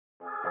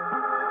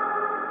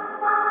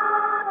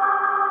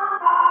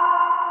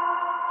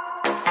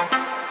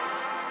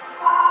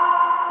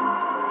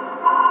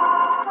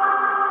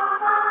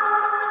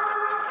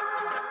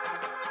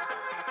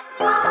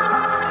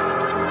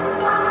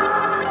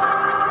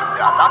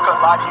I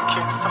couldn't lie to you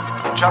kids, it's a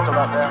f***ing jungle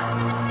out there.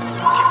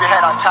 Keep your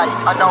head on tight,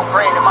 unknown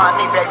brain,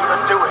 M.I.M.E, baby,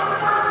 let's do it.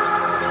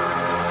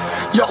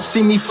 Y'all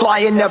see me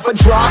flying, never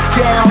drop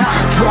down,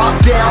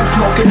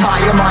 smoking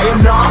high, I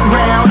am not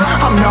round,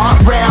 I'm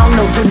not round,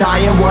 no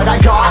denying what I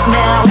got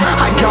now,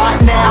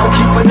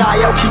 keep an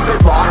eye out, keep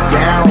it locked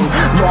down,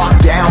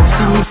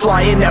 see me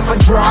flying, never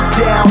drop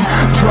down,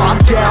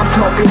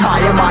 smoking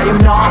high, I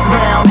am not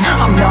round,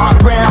 I'm not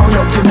round,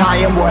 no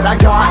denying what I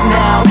got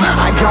now,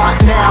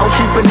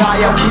 keep an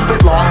eye out, keep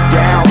it locked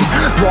down,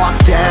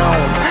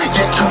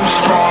 you're too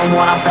strong,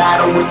 wanna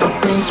battle with the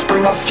beast,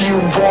 bring a few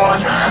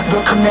on, the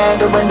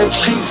commander and the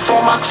chief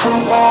for my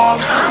crew on.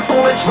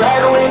 Bullets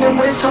rattling and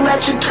whistle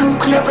at your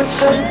toque. Never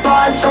sleep,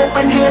 eyes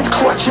open, hands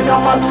clutching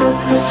on my loot.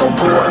 This a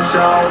war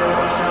zone.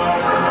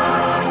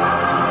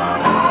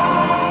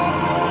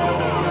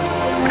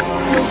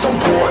 This a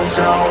war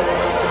zone.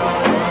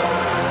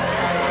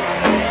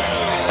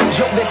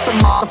 Yo, this a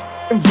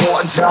motherfucking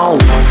war zone.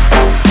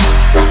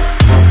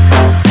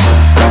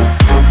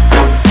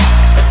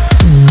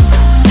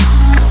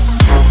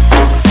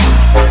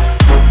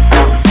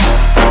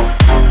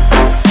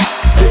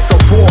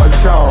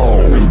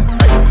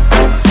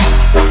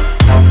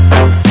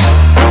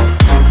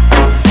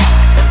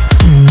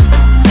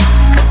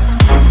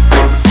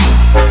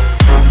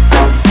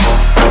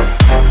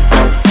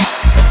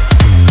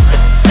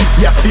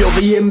 Feel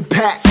the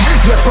impact,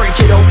 yeah, break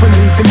it open,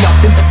 leaving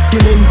nothing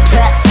f***ing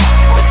intact.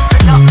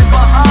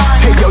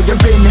 Hey yo, you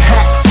been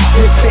hacked,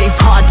 you're safe,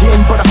 hard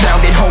in, but I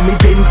found it, homie,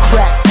 been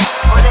cracked.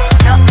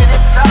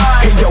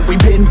 Hey yo, we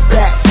been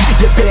back,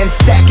 your band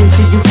stacking,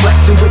 see you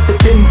flexing with the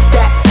thin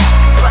stack.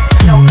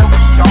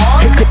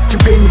 Hey bitch, you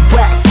been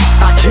whacked,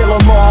 I kill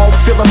them all,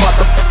 feel the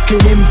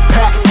motherfucking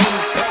impact.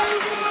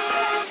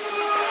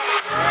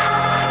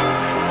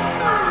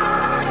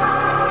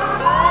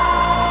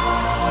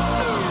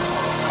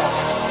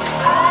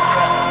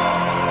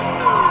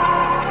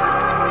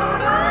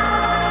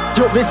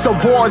 Yo, this a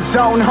war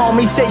zone,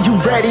 homie, say you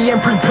ready and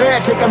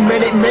prepared. Take a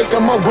minute, make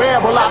them aware.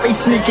 Well, I be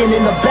sneaking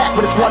in the back,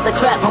 but it's one to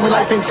clap, homie,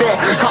 life ain't fair.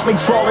 Caught me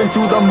crawling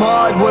through the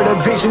mud, where the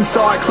vision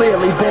saw it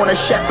clearly. Born a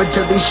shepherd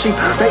to these sheep,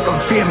 make them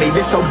fear me.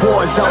 This a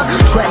war zone,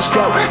 trashed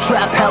out,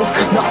 trap house,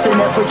 nothing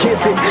ever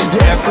given.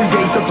 Yeah, every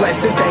day's a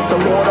blessing, thank the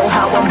Lord, oh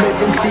how I'm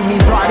living. See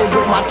me riding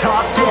with my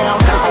top down,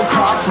 oh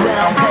cops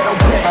round, pedal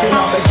pressing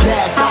on the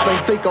gas. I don't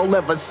think I'll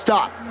ever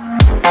stop.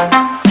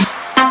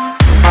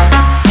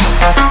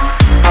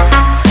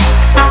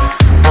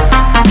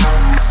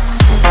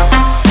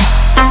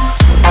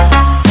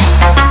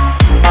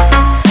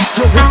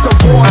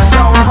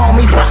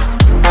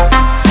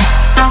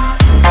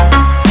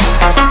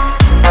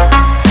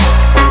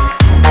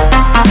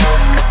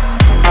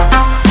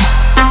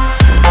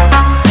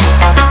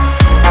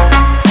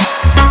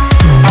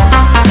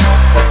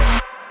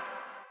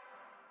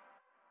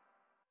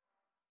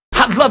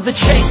 I love the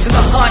chase and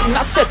the hunt, and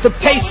I set the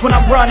pace when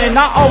I'm running.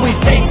 I always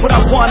take what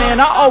I want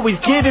and I always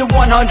give it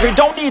 100.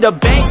 Don't need a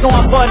bank, no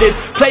I'm funded.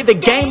 Play the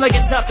game like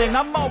it's nothing,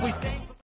 I'm always thinking.